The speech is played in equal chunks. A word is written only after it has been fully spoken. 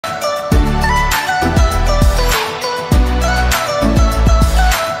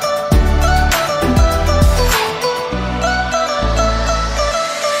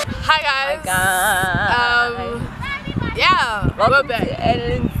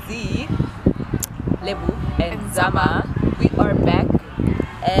L&Zee, Lebu, and Zama. We are back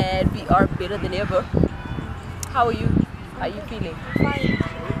and we are better than ever. How are you? How are you feeling? Fine.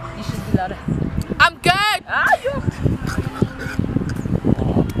 You should be louder. I'm good! Ah, you.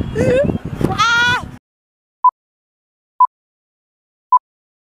 Ah!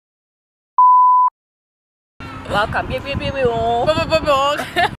 Welcome.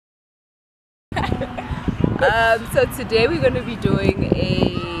 So today we're going to be doing a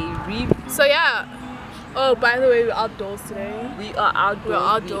review. So yeah. Oh, by the way, we're outdoors today. We are outdoors. We're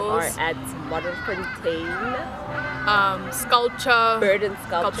outdoors. We are at Modern Contain. Sculpture. Bird and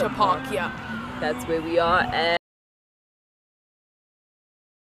Sculpture Park. Yeah. That's where we are,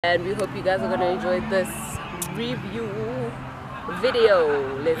 and we hope you guys are going to enjoy this review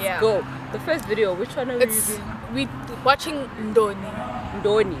video. Let's go. The first video, which one are we reviewing? We watching Ndoni.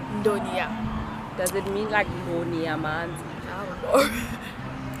 Ndoni, yeah. Does it mean like Ndoni, man? I don't know.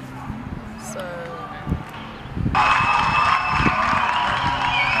 So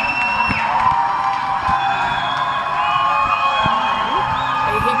I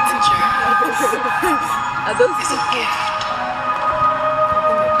hate teachers. Are those teachers?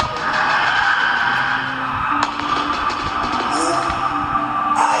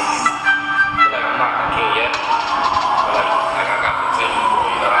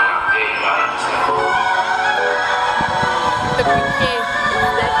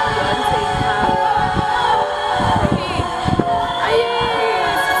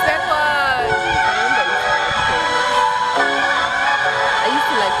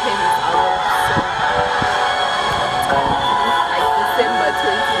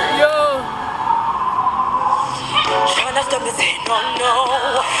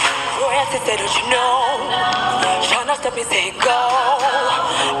 Don't you know? Shine us up and say go.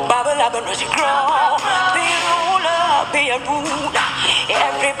 Bubble up and rush grow. Be a ruler, be a ruler.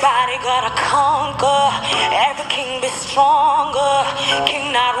 Everybody gotta conquer. Every king be stronger.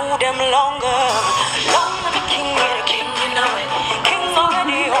 King not rule them longer. Long live the king, yeah, the king, you know it. King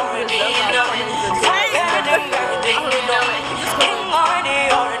already, you know it. Everything, you know it. King already,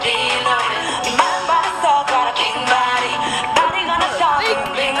 you know it. Man by the soul, got a king body. Body gonna shine,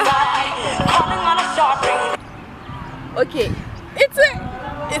 big body. Okay, it's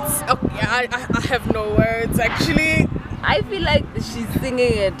okay. I have no words actually. I feel like she's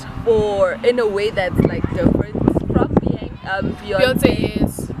singing it for in a way that's like different from Beyonce.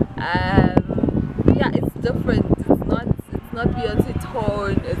 Is yeah, it's different. It's not Beyonce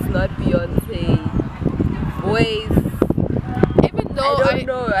tone. It's not Beyonce voice. Even though I don't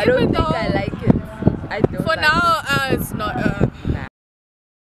know. I don't think I like it. I don't. For like now, it. it's not.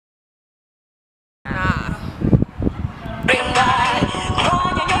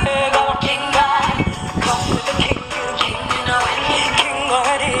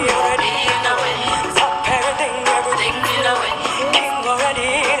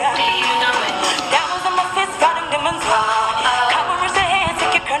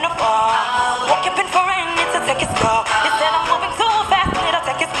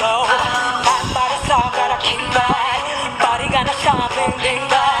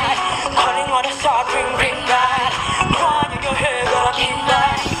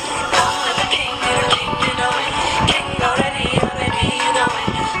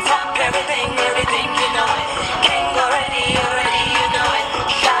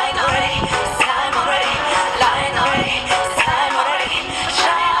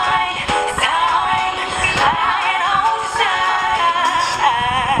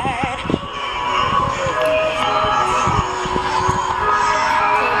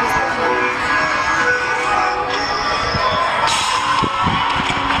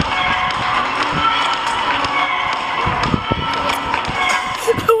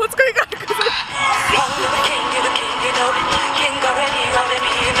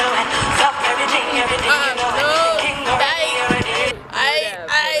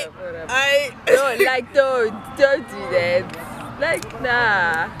 Don't do that. Like,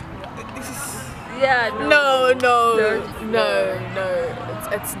 nah. Yeah, no.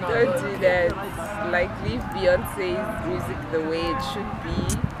 It's not. Don't do that. Like, leave Beyonce's music the way it should be.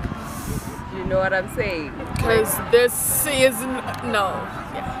 You know what I'm saying? Because this isn't. No.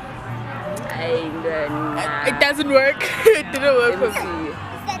 Yeah. Nah. It doesn't work. It didn't work for me.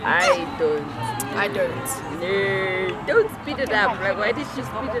 I don't. No. Don't speed it up. Like, why did she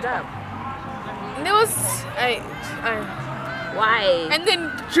speed it up? There was why? And then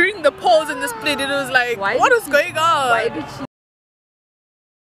during the pause in the split, it was like, what is going on? Why did she?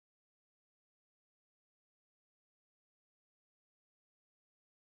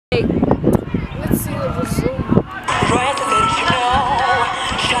 Let's see what was so.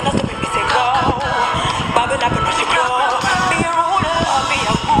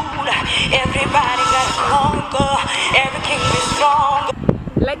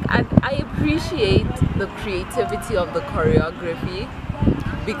 creativity of the choreography,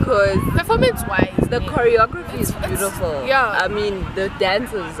 because Performance-wise, the choreography is beautiful. Yeah. I mean, the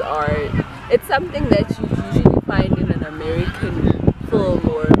dances are. It's something that you usually find in an American film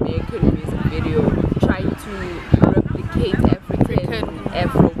or American music video, trying to replicate African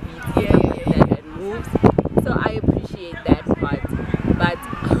Afro beats and moves. So I appreciate that part. But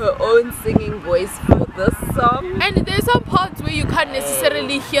her own singing voice for this song. And there's some parts where you can't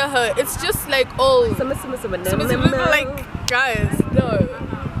necessarily hear her. It's just like all like, guys, no.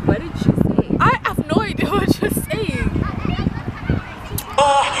 What did she say? I have no idea what she's saying.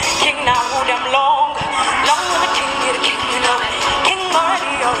 King now who them long with the king, you're the king, you know it. King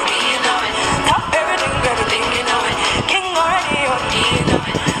already, you know it. Top everything, you know it. King already, you know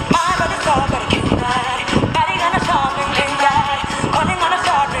it. My body's all got a king back. Body on a song, king back. Calling on a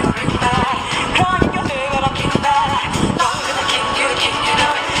star, ring back. Crying in your head, got a king back. Long with the king, you're the king, you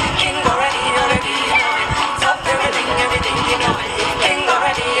know it. King already, you know it. Top everything, you know it. King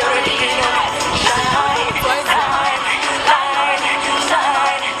already, you know it. Shine, shine, light, shine,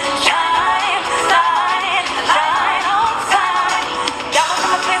 shine, shine, shine on shine. Down from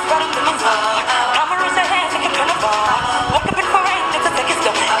the place, bottom to my floor. Cameras ahead, take a turn of bar. Walk up in for rain, just a take it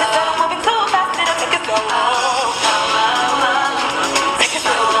slow. Instead of moving too fast, it'll take it slow. Take it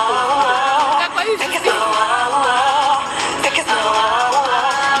slow. Take it slow. Take it slow.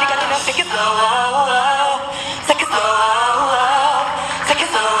 You gotta take it slow. Take it slow. Take it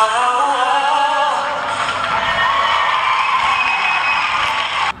slow.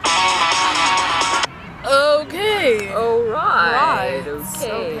 Okay. Alright. Right.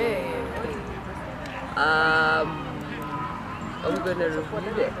 Okay. I'm gonna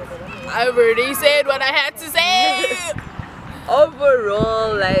repeat it. I've already said what I had to say.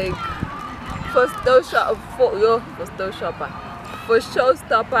 Overall, like for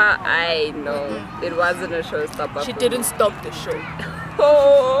showstopper, I know it wasn't a showstopper. She for didn't me. stop the show.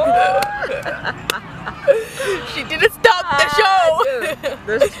 Oh. She didn't stop the show.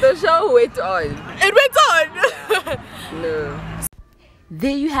 The show went on. It went on. No.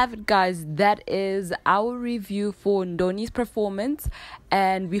 There you have it, guys. That is our review for Ndoni's performance,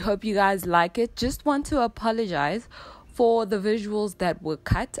 and we hope you guys like it. Just want to apologize for the visuals that were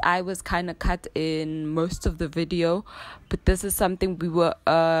cut. I was kind of cut in most of the video, but this is something we were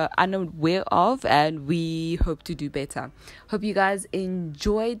unaware of, and we hope to do better. Hope you guys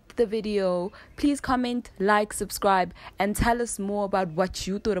enjoyed the video. Please comment, like, subscribe, and tell us more about what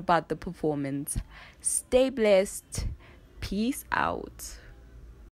you thought about the performance. Stay blessed. Peace out.